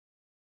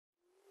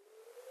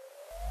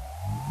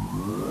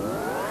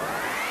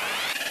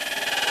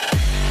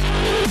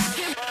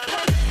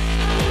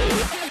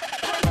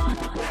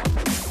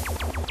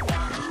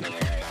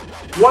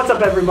What's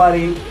up,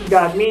 everybody? We've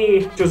got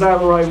me, Josiah,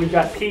 LeRoy. We've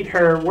got Pete,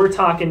 Herr. We're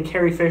talking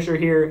Carrie Fisher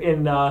here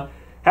in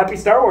Happy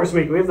Star Wars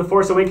Week. We have The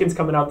Force Awakens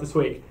coming out this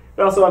week.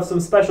 We also have some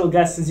special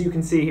guests, as you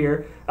can see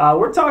here.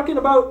 We're talking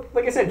about,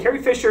 like I said,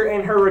 Carrie Fisher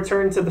and her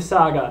return to the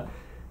saga.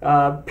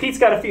 Pete's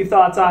got a few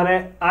thoughts on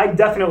it. I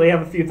definitely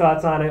have a few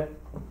thoughts on it.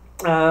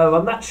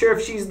 I'm not sure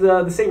if she's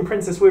the same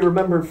princess we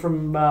remembered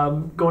from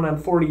going on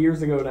 40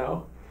 years ago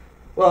now.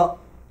 Well,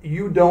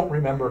 you don't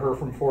remember her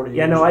from 40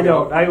 years ago. Yeah, no, I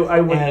don't.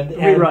 I would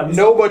reruns. And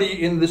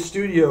nobody in the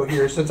studio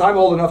here, since I'm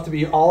old enough to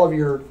be all of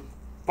your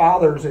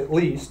fathers at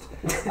least,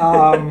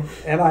 and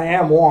I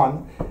am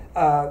one.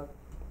 I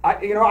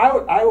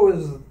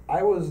was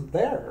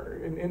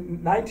there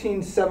in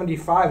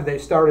 1975. They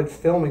started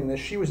filming this.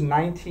 She was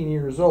 19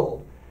 years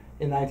old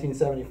in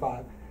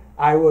 1975.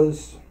 I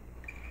was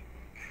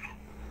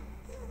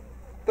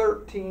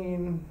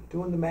 13.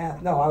 Doing the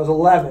math. No, I was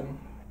 11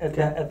 at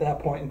that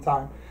point in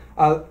time.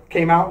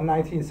 Came out in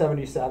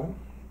 1977.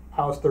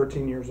 I was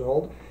 13 years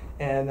old.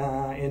 And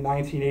in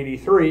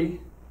 1983,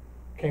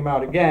 came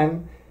out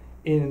again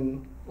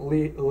in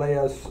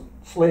Leia's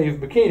slave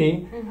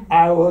bikini.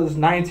 I was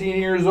 19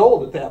 years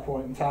old at that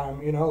point in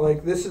time. You know,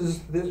 like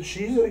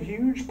she's a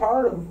huge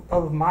part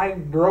of my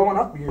growing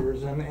up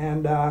years.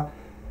 And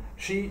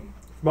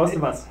most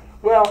of us.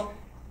 Well,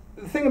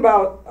 the thing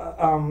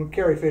about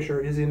Carrie Fisher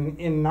is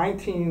in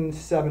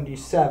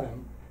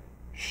 1977,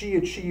 she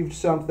achieved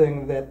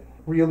something that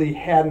really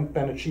hadn't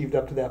been achieved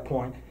up to that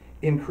point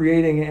in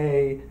creating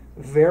a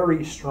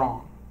very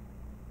strong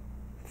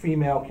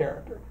female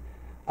character.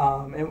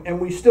 And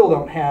we still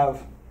don't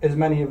have as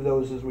many of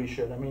those as we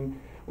should. I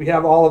mean, we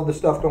have all of the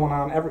stuff going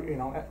on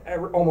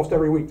almost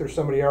every week. There's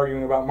somebody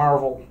arguing about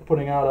Marvel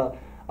putting out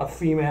a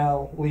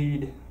female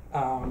lead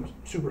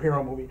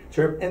superhero movie.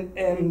 Sure.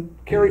 And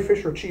Carrie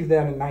Fisher achieved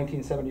that in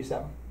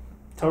 1977.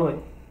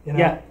 Totally. You know?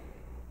 Yeah.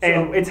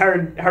 And it's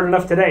hard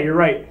enough today. You're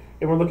right.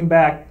 And we're looking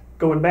back,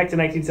 going back to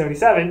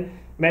 1977.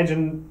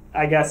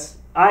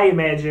 I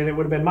imagine it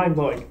would have been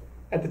mind-blowing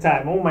at the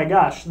time. Oh my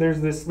gosh, there's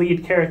this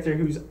lead character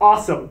who's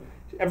awesome.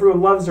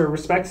 Everyone loves her,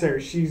 respects her.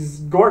 She's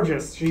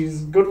gorgeous.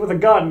 She's good with a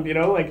gun, you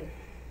know, like.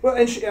 Well,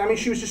 and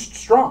she was just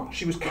strong.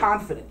 She was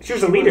confident. She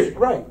was a leader.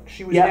 Right.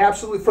 She was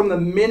absolutely, from the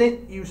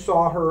minute you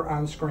saw her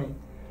on screen,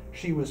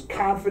 she was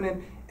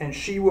confident, and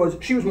she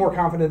was more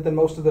confident than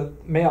most of the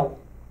male.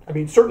 I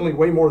mean, certainly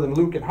way more than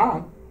Luke and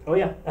Han. Oh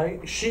yeah.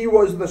 Right? She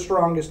was the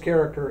strongest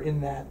character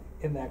in that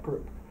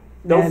group.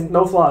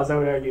 No flaws, I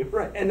would argue.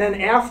 Right. And then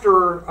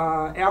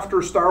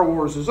after Star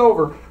Wars is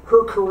over,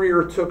 her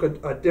career took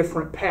a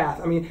different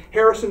path. I mean,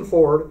 Harrison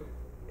Ford,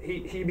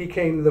 he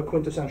became the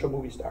quintessential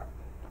movie star.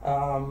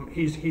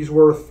 He's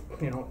worth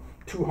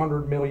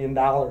 $200 million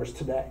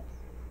today.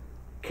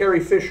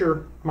 Carrie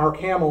Fisher, Mark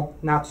Hamill,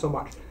 not so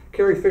much.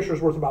 Carrie Fisher's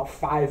worth about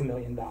 $5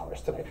 million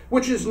today,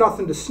 which is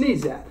nothing to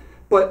sneeze at.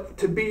 But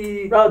to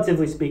be,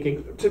 relatively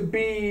speaking, to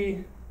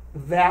be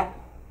that,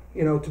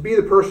 to be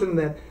the person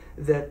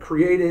that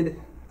created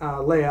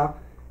Leia,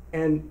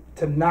 and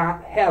to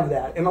not have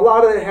that, and a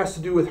lot of it has to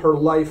do with her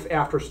life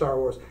after Star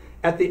Wars.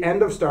 At the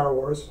end of Star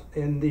Wars,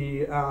 in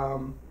the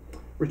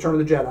Return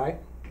of the Jedi,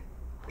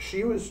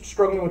 she was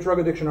struggling with drug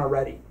addiction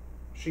already.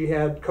 She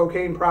had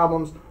cocaine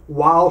problems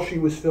while she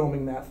was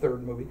filming that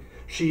third movie.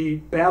 She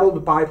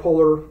battled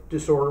bipolar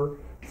disorder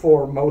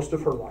for most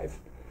of her life.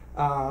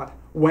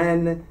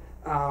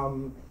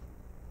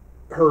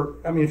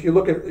 If you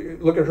look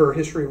at her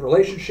history of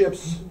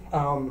relationships,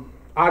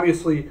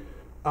 obviously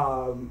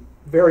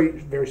very,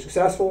 very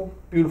successful,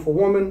 beautiful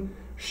woman.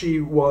 She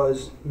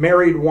was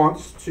married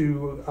once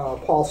to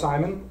Paul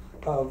Simon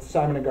of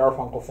Simon and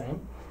Garfunkel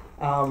fame.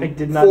 I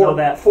did not know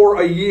that.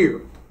 For a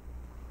year.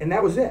 And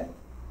that was it.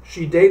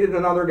 She dated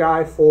another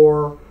guy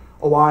for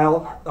a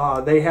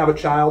while. They have a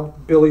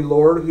child, Billy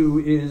Lord, who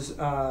is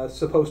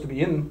supposed to be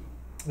in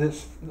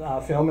this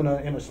film in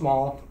a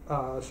small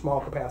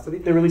capacity.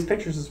 They released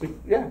pictures this week.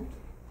 Yeah.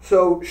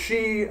 So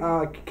she,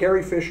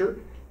 Carrie Fisher,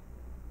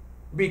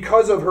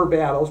 because of her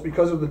battles,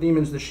 because of the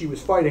demons that she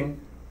was fighting,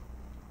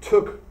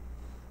 took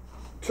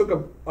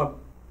a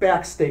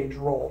backstage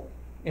role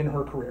in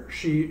her career.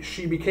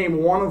 She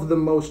became one of the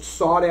most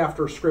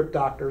sought-after script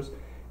doctors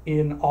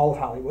in all of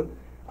Hollywood.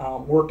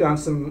 Worked on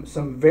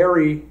some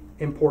very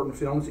important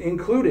films,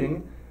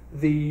 including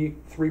the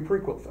 3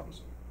 prequel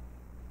films.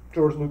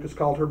 George Lucas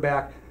called her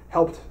back,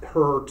 helped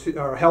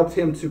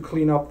him to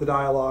clean up the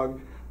dialogue,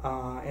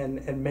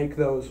 and make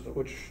those,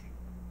 which,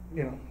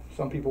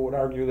 some people would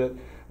argue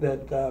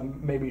that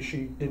maybe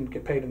she didn't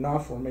get paid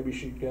enough, or maybe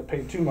she got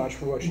paid too much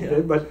for what she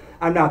did. But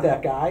I'm not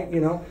that guy.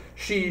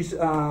 She's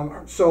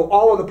so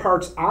all of the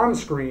parts on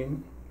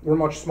screen were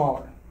much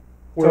smaller,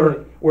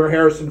 where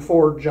Harrison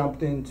Ford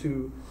jumped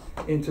into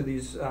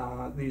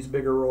these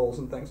bigger roles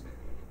and things.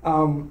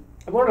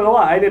 I've learned a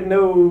lot. I didn't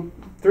know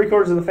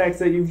 3/4 of the facts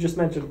that you've just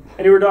mentioned.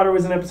 I knew her daughter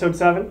was in episode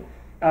 7.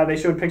 They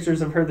showed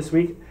pictures of her this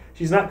week.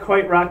 She's not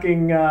quite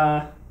rocking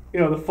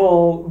the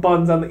full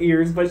buns on the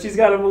ears, but she's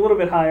got them a little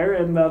bit higher,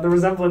 and the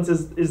resemblance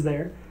is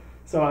there.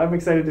 So I'm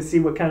excited to see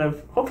what kind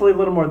of, hopefully a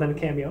little more than a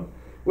cameo.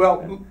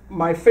 Well,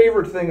 my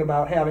favorite thing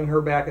about having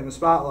her back in the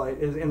spotlight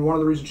is, and one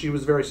of the reasons she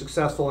was very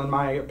successful, in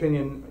my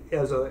opinion,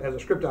 as a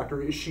script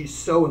doctor, is she's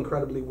so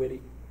incredibly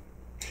witty.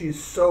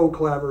 She's so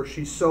clever.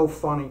 She's so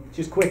funny.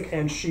 She's quick,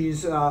 and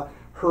she's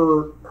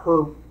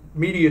her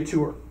media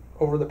tour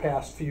over the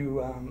past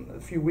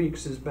few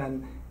weeks has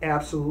been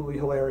absolutely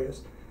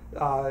hilarious.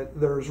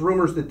 There's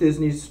rumors that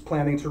Disney's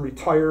planning to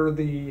retire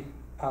the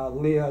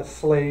Leia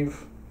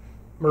slave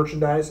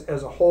merchandise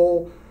as a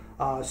whole.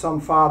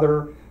 Some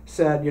father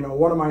said,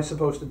 what am I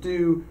supposed to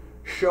do?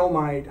 How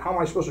am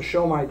I supposed to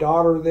show my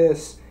daughter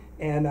this?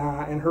 And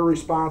her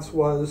response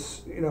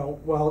was,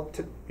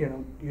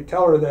 you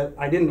tell her that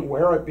I didn't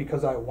wear it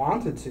because I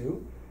wanted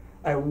to.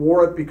 I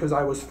wore it because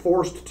I was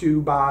forced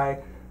to by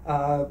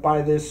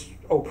this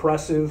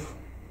oppressive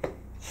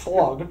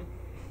slug,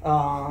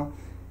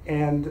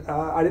 and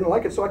I didn't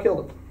like it, so I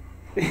killed him.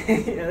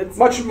 Yeah, it's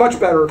much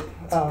better.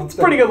 It's a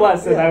pretty good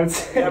lesson, I would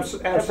say.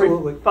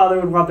 Absolutely. Every father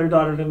would want their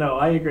daughter to know.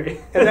 I agree.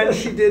 And then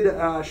she did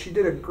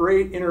a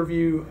great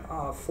interview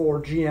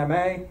for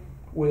GMA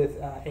with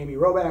Amy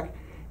Robach,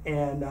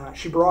 and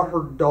she brought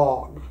her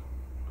dog,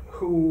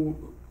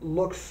 who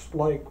looks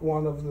like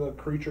one of the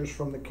creatures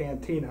from the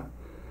Cantina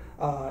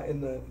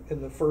in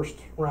the first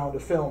round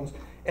of films,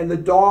 and the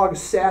dog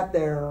sat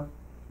there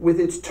with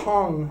its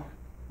tongue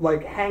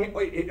like hanging.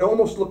 It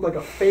almost looked like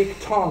a fake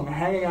tongue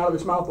hanging out of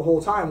its mouth the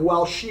whole time,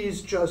 while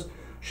she's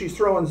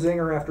throwing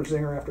zinger after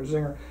zinger after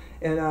zinger.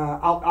 And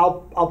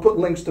I'll put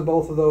links to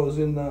both of those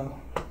in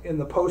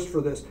the post for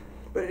this.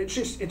 But it's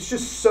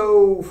just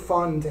so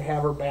fun to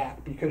have her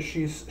back, because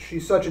she's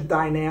such a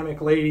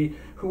dynamic lady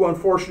who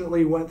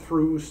unfortunately went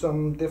through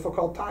some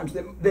difficult times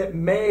that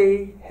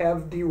may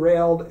have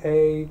derailed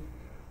a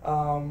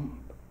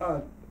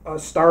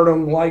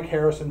stardom like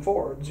Harrison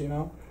Ford's.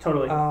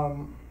 Totally.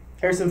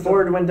 Harrison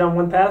Ford went down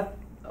one path,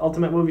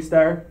 ultimate movie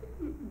star,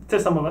 to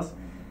some of us.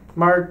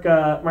 Mark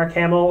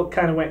Hamill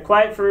kind of went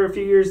quiet for a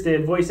few years,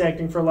 did voice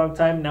acting for a long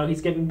time. Now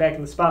he's getting back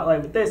in the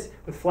spotlight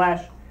with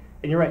Flash.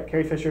 And you're right,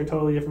 Carrie Fisher, a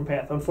totally different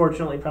path.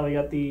 Unfortunately, probably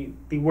got the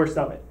worst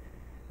of it.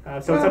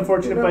 So it's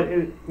unfortunate, but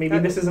maybe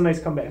this is a nice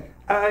comeback.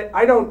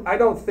 I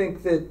don't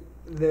think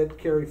that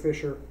Carrie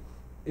Fisher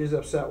is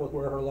upset with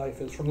where her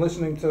life is. From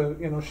listening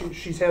to,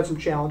 she's had some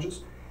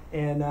challenges,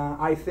 and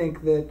I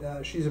think that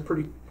she's a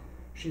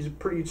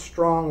pretty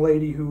strong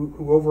lady who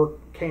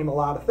overcame a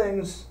lot of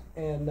things.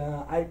 And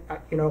that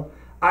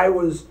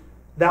was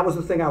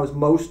the thing I was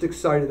most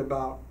excited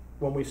about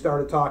when we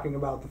started talking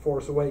about The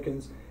Force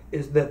Awakens,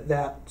 is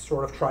that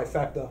sort of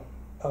trifecta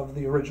of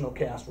the original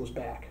cast was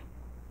back.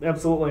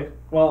 Absolutely.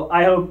 Well,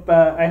 I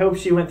hope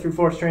she went through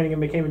Force training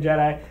and became a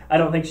Jedi. I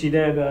don't think she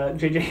did.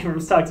 J.J.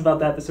 Abrams talks about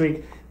that this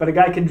week. But a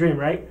guy can dream,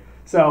 right?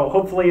 So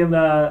hopefully in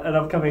an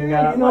upcoming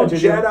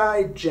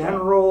Jedi,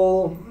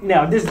 General.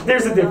 No,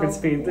 there's a difference,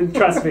 Pete.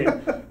 Trust me.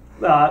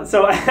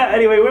 So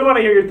anyway, we want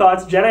to hear your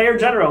thoughts, Jedi or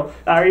General.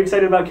 Are you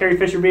excited about Carrie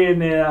Fisher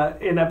being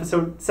in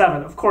Episode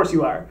 7? Of course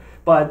you are.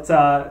 But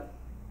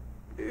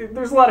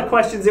there's a lot of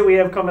questions that we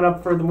have coming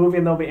up for the movie,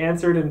 and they'll be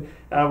answered, and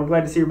we're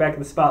glad to see you back in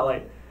the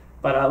spotlight.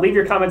 But leave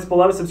your comments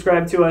below.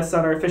 Subscribe to us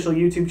on our official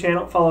YouTube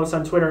channel. Follow us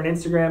on Twitter and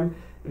Instagram,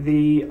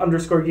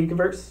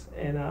 _Geekiverse.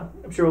 And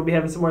I'm sure we'll be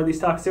having some more of these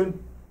talks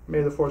soon.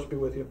 May the Force be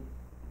with you.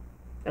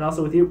 And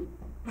also with you.